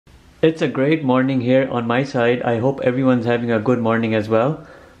It's a great morning here on my side. I hope everyone's having a good morning as well.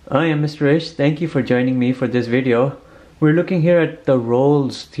 I am Mr. Ish. Thank you for joining me for this video. We're looking here at the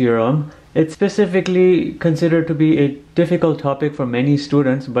Rolle's theorem. It's specifically considered to be a difficult topic for many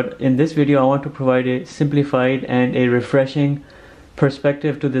students, but in this video I want to provide a simplified and a refreshing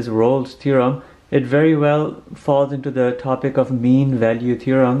perspective to this Rolle's theorem. It very well falls into the topic of mean value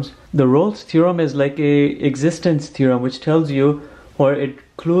theorems. The Rolle's theorem is like a existence theorem which tells you, or it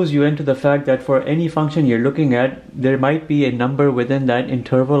clues you into the fact that for any function you're looking at, there might be a number within that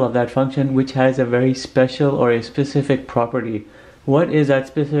interval of that function which has a very special or a specific property. What is that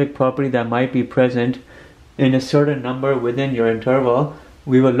specific property that might be present in a certain number within your interval?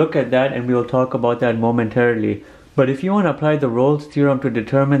 We will look at that and we will talk about that momentarily. But if you want to apply the Rolle's theorem to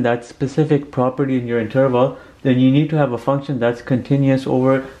determine that specific property in your interval, then you need to have a function that's continuous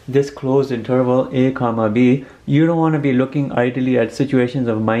over this closed interval a comma b. You don't want to be looking ideally at situations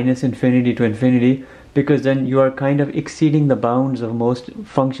of minus infinity to infinity, because then you are kind of exceeding the bounds of most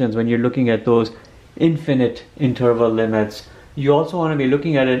functions when you're looking at those infinite interval limits. You also want to be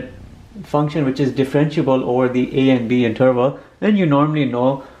looking at a function which is differentiable over the a and b interval, and you normally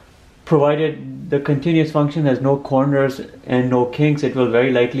know, provided the continuous function has no corners and no kinks, it will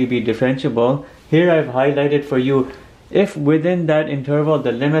very likely be differentiable. Here I've highlighted for you, if within that interval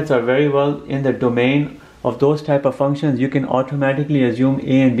the limits are very well in the domain of those type of functions, you can automatically assume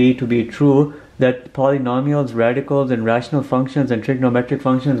a and b to be true, that polynomials, radicals, and rational functions and trigonometric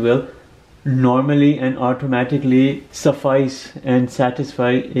functions will normally and automatically suffice and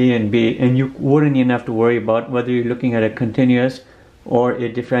satisfy a and b, and you wouldn't even have to worry about whether you're looking at a continuous or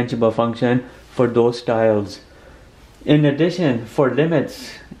a differentiable function for those styles. In addition, for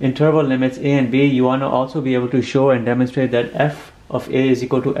limits, interval limits a and b, you want to also be able to show and demonstrate that f of a is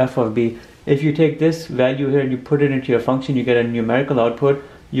equal to f of b. If you take this value here and you put it into your function, you get a numerical output.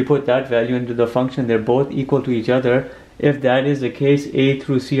 You put that value into the function, they're both equal to each other. If that is the case, a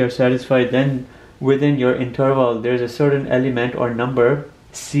through c are satisfied, then within your interval there's a certain element or number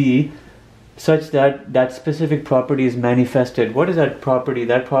c such that that specific property is manifested. What is that property?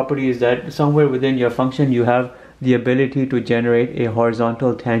 That property is that somewhere within your function you have the ability to generate a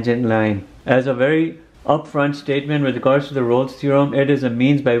horizontal tangent line. As a very upfront statement with regards to the Rolle's theorem, it is a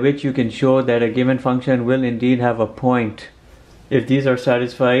means by which you can show that a given function will indeed have a point. If these are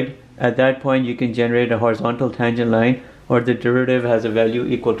satisfied, at that point you can generate a horizontal tangent line, or the derivative has a value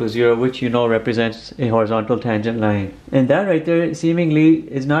equal to 0, which you know represents a horizontal tangent line. And that right there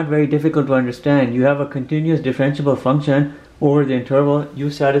seemingly is not very difficult to understand. You have a continuous differentiable function over the interval. You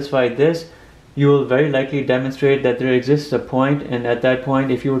satisfy this, you will very likely demonstrate that there exists a point, and at that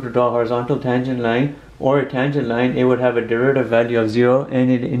point if you were to draw a horizontal tangent line or a tangent line, it would have a derivative value of 0, and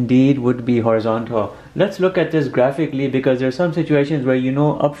it indeed would be horizontal. Let's look at this graphically, because there are some situations where you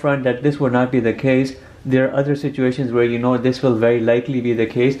know upfront that this would not be the case. There are other situations where you know this will very likely be the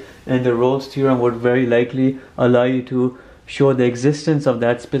case, and the Rolle's theorem would very likely allow you to show the existence of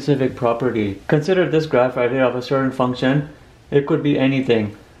that specific property. Consider this graph right here of a certain function. It could be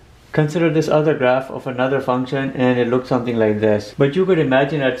anything. Consider this other graph of another function and it looks something like this. But you could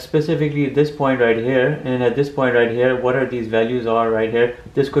imagine at specifically this point right here and at this point right here, what are these values are right here.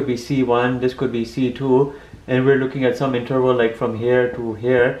 This could be c1, this could be c2, and we're looking at some interval like from here to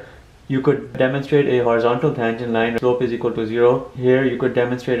here. You could demonstrate a horizontal tangent line, slope is equal to 0. Here you could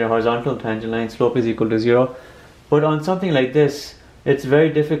demonstrate a horizontal tangent line, slope is equal to 0. But on something like this, it's very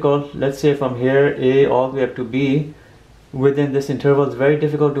difficult. Let's say from here a all the way up to b, within this interval, it's very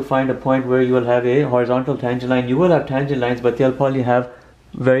difficult to find a point where you will have a horizontal tangent line. You will have tangent lines, but they'll probably have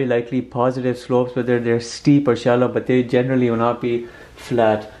very likely positive slopes, whether they're steep or shallow, but they generally will not be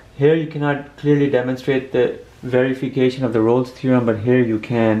flat. Here you cannot clearly demonstrate the verification of the Rolle's theorem, but here you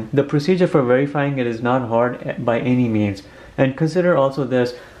can. The procedure for verifying it is not hard by any means. And consider also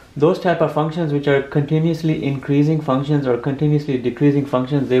this, those type of functions which are continuously increasing functions or continuously decreasing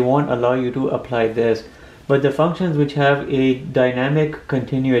functions, they won't allow you to apply this. But the functions which have a dynamic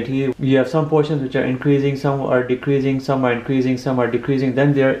continuity, you have some portions which are increasing, some are decreasing, some are increasing, some are decreasing,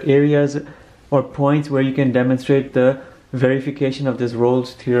 then there are areas or points where you can demonstrate the verification of this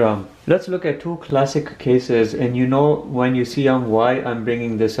Rolle's theorem. Let's look at two classic cases, and you know when you see why I'm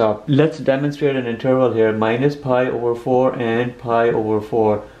bringing this up. Let's demonstrate an interval here, minus pi over 4 and pi over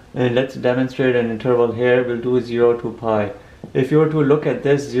 4. And let's demonstrate an interval here, we'll do 0 to pi. If you were to look at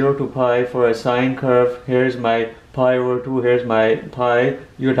this 0 to pi for a sine curve, here's my pi over 2, here's my pi,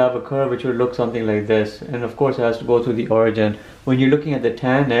 you would have a curve which would look something like this. And of course it has to go through the origin. When you're looking at the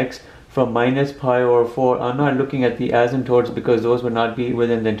tan x, from minus pi over 4, I'm not looking at the asymptotes because those would not be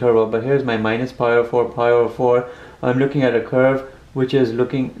within the interval, but here's my minus pi over 4, pi over 4. I'm looking at a curve which is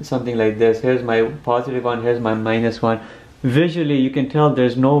looking something like this. Here's my positive 1, here's my minus 1. Visually you can tell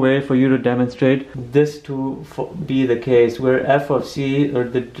there's no way for you to demonstrate this to be the case, where f of c, or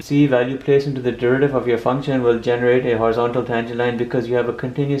the c value placed into the derivative of your function, will generate a horizontal tangent line. Because you have a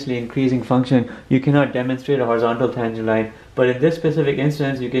continuously increasing function, you cannot demonstrate a horizontal tangent line. But in this specific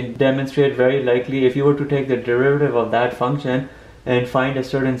instance, you can demonstrate very likely if you were to take the derivative of that function and find a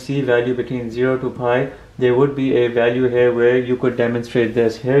certain c value between 0 to pi, there would be a value here where you could demonstrate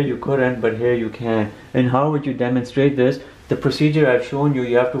this. Here you couldn't, but here you can. And how would you demonstrate this? The procedure I've shown you,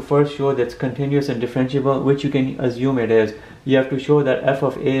 you have to first show that it's continuous and differentiable, which you can assume it is. You have to show that f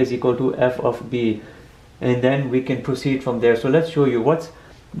of a is equal to f of b, and then we can proceed from there. So let's show you what's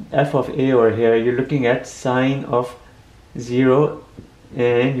f of a over here. You're looking at sine of 0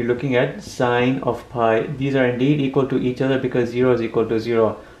 and you're looking at sine of pi. These are indeed equal to each other because 0 is equal to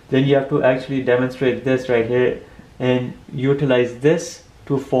 0. Then you have to actually demonstrate this right here and utilize this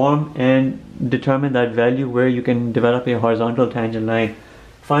to form and determine that value where you can develop a horizontal tangent line.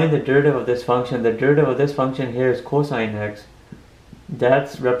 Find the derivative of this function. The derivative of this function here is cosine x.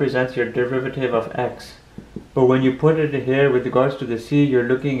 That represents your derivative of x. But when you put it here with regards to the c, you're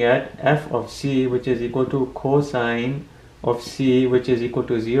looking at f of c, which is equal to cosine of c, which is equal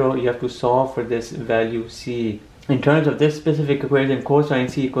to 0. You have to solve for this value c. In terms of this specific equation, cosine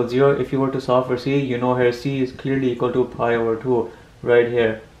c equals 0, if you were to solve for c, you know here c is clearly equal to pi over 2 right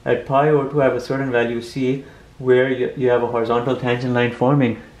here. At pi over 2 I have a certain value c where you have a horizontal tangent line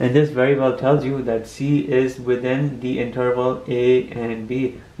forming, and this very well tells you that c is within the interval a and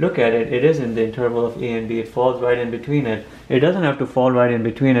b. Look at it, it is in the interval of a and b. It falls right in between it. It doesn't have to fall right in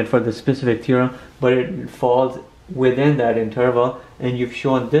between it for the specific theorem, but it falls within that interval, and you've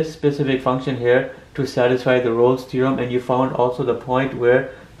shown this specific function here to satisfy the Rolle's theorem, and you found also the point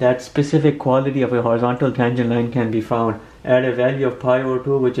where that specific quality of a horizontal tangent line can be found. At a value of pi over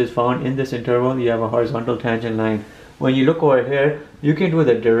 2, which is found in this interval, you have a horizontal tangent line. When you look over here, you can do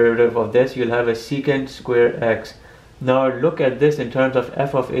the derivative of this. You'll have a secant square x. Now look at this in terms of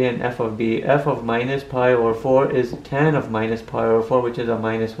f of a and f of b. F of minus pi over 4 is tan of minus pi over 4, which is a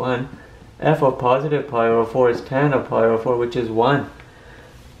minus 1. F of positive pi over 4 is tan of pi over 4, which is 1.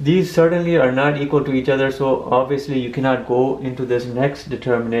 These certainly are not equal to each other, so obviously you cannot go into this next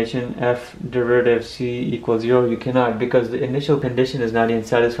determination, f derivative c equals 0. You cannot, because the initial condition is not even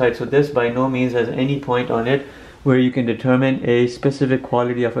satisfied. So this by no means has any point on it where you can determine a specific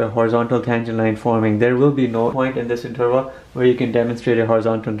quality of a horizontal tangent line forming. There will be no point in this interval where you can demonstrate a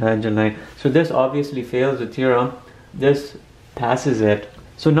horizontal tangent line. So this obviously fails the theorem. This passes it.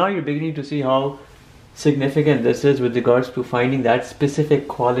 So now you're beginning to see how significant this is with regards to finding that specific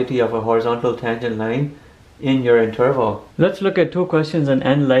quality of a horizontal tangent line in your interval. Let's look at two questions and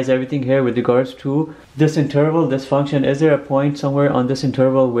analyze everything here with regards to this interval, this function. Is there a point somewhere on this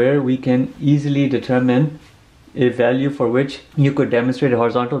interval where we can easily determine a value for which you could demonstrate a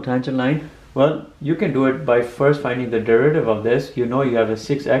horizontal tangent line? Well, you can do it by first finding the derivative of this. You know you have a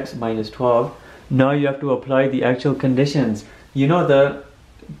 6x minus 12. Now you have to apply the actual conditions. You know the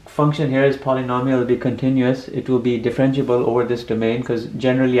function here is polynomial, it will be continuous, it will be differentiable over this domain, because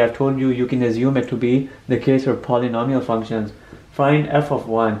generally I've told you you can assume it to be the case for polynomial functions. Find f of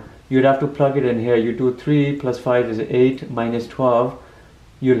 1. You'd have to plug it in here. You do 3 plus 5 is 8 minus 12.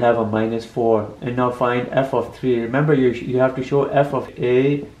 You'll have a minus 4. And now find f of 3. Remember you have to show f of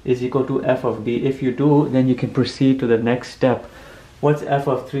a is equal to f of b. If you do, then you can proceed to the next step. What's f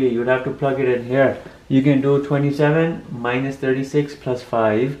of 3? You'd have to plug it in here. You can do 27 minus 36 plus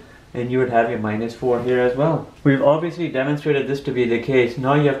 5, and you would have a minus 4 here as well. We've obviously demonstrated this to be the case.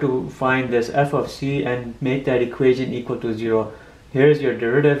 Now you have to find this f of c and make that equation equal to 0. Here's your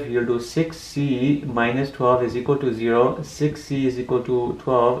derivative. You'll do 6c minus 12 is equal to 0. 6c is equal to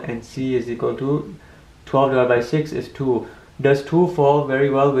 12, and c is equal to 12 divided by 6 is 2. Does 2 fall very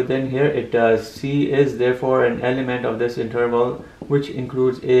well within here? It does. C is therefore an element of this interval, which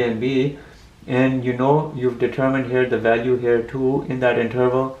includes a and b. And you know you've determined here the value here 2 in that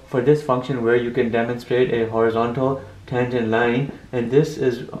interval for this function where you can demonstrate a horizontal tangent line, and this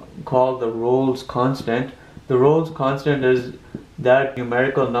is called the Rolle's constant. The Rolle's constant is that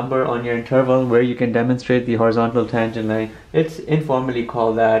numerical number on your interval where you can demonstrate the horizontal tangent line. It's informally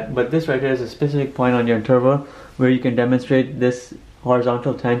called that, but this right here is a specific point on your interval where you can demonstrate this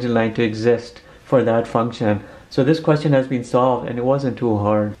horizontal tangent line to exist for that function. So this question has been solved and it wasn't too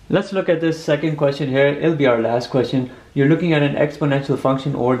hard. Let's look at this second question here. It'll be our last question. You're looking at an exponential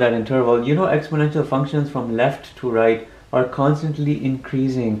function over that interval. You know exponential functions from left to right are constantly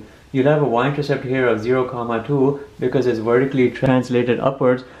increasing. You'll have a y-intercept here of 0, 2 because it's vertically translated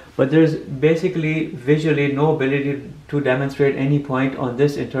upwards, but there's basically visually no ability to demonstrate any point on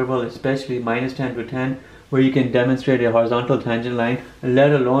this interval, especially minus 10 to 10, where you can demonstrate a horizontal tangent line,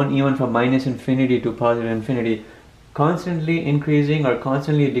 let alone even from minus infinity to positive infinity. Constantly increasing or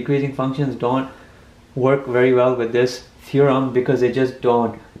constantly decreasing functions don't work very well with this theorem because they just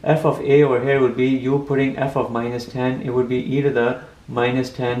don't. F of a over here would be you putting f of minus 10, it would be e to the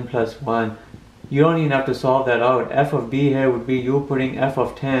minus 10 plus 1. You don't even have to solve that out. F of b here would be you putting f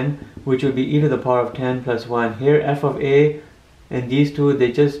of 10, which would be e to the power of 10 plus 1. Here f of a and these two,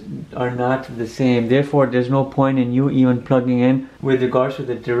 they just are not the same. Therefore, there's no point in you even plugging in with regards to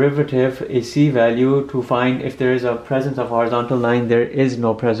the derivative a c value to find if there is a presence of a horizontal line. There is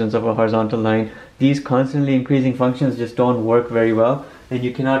no presence of a horizontal line. These constantly increasing functions just don't work very well, and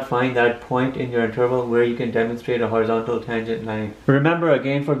you cannot find that point in your interval where you can demonstrate a horizontal tangent line. Remember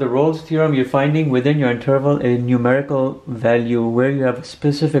again, for the Rolle's theorem, you're finding within your interval a numerical value where you have a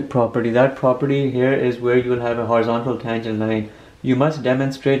specific property. That property here is where you will have a horizontal tangent line. You must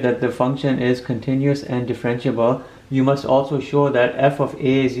demonstrate that the function is continuous and differentiable. You must also show that f of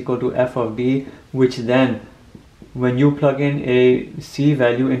a is equal to f of b, which then when you plug in a c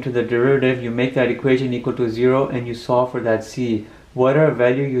value into the derivative, you make that equation equal to 0 and you solve for that c. Whatever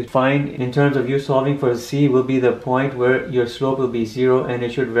value you find in terms of you solving for c will be the point where your slope will be 0, and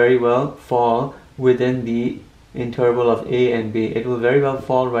it should very well fall within the interval of a and b. It will very well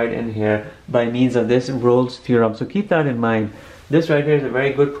fall right in here by means of this Rolle's theorem. So keep that in mind. This right here is a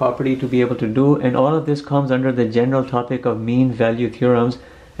very good property to be able to do, and all of this comes under the general topic of mean value theorems,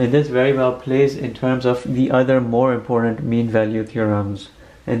 and this very well plays in terms of the other more important mean value theorems.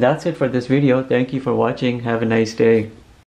 And that's it for this video. Thank you for watching. Have a nice day.